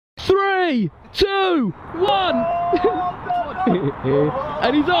3, 2, 1.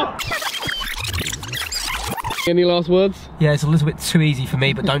 And he's off. Any last words? Yeah, it's a little bit too easy for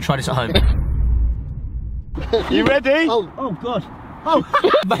me, but don't try this at home. You ready? Oh God. Oh,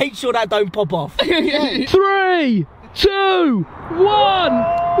 make sure that don't pop off. 3, 2, 1.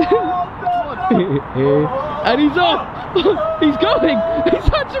 And he's off. He's going. He's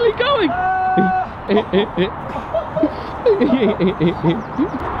actually going.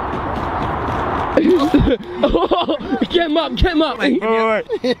 Oh, get him up, get him up. Alright.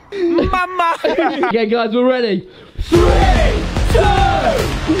 Mama. Okay, guys, we're ready. 3, 2,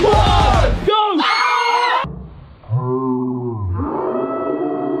 1, go!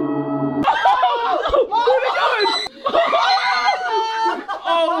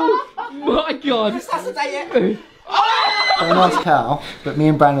 Oh my God! Don't ask how, but me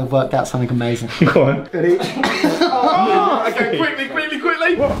and Brandon have worked out something amazing. Go on. Ready? Okay, quickly.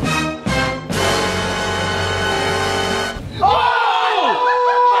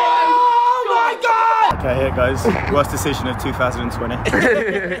 Okay, here it goes. Worst decision of 2020.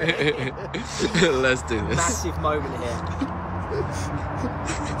 Let's do this. Massive moment here.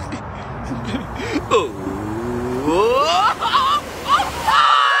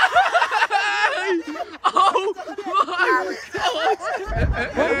 Oh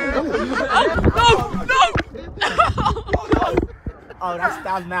my God! Oh, that's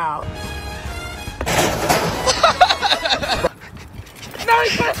done now.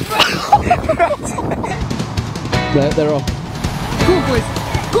 They're off. Go boys!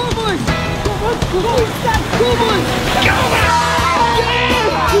 Go boys! Go boys! Go boys! Go boys! Go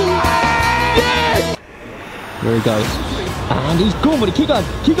Yes! There he goes. And he's gone, buddy. Keep going.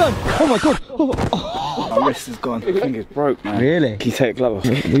 Keep going. Oh my God. Oh. My wrist is gone. I think it's broke, man. Really? Can you take a glove off?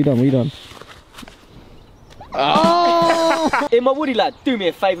 We done. Oh! In my Woody lad, do me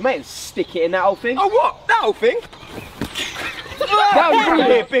a favour, mate, and stick it in that old thing. Oh, what? That whole thing? That was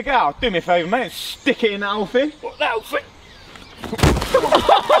really big Al. Do me a favour, mate, and stick it in that whole thing. What, that whole thing?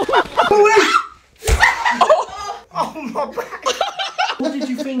 Oh my back! What did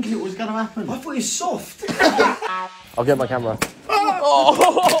you think it was going to happen? I thought it was soft. I'll get my camera.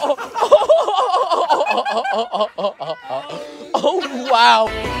 Oh wow!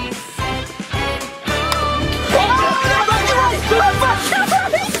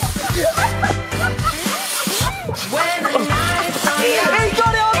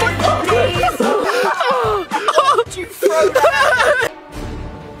 You throw that?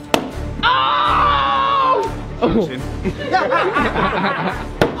 Oh!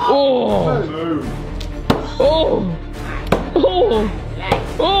 Oh!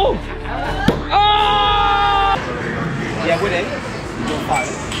 Yeah, winning. You're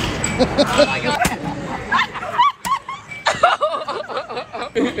fired. Oh my God.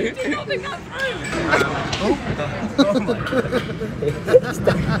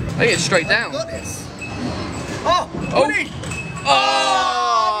 I think it's straight down. Oh, Woody!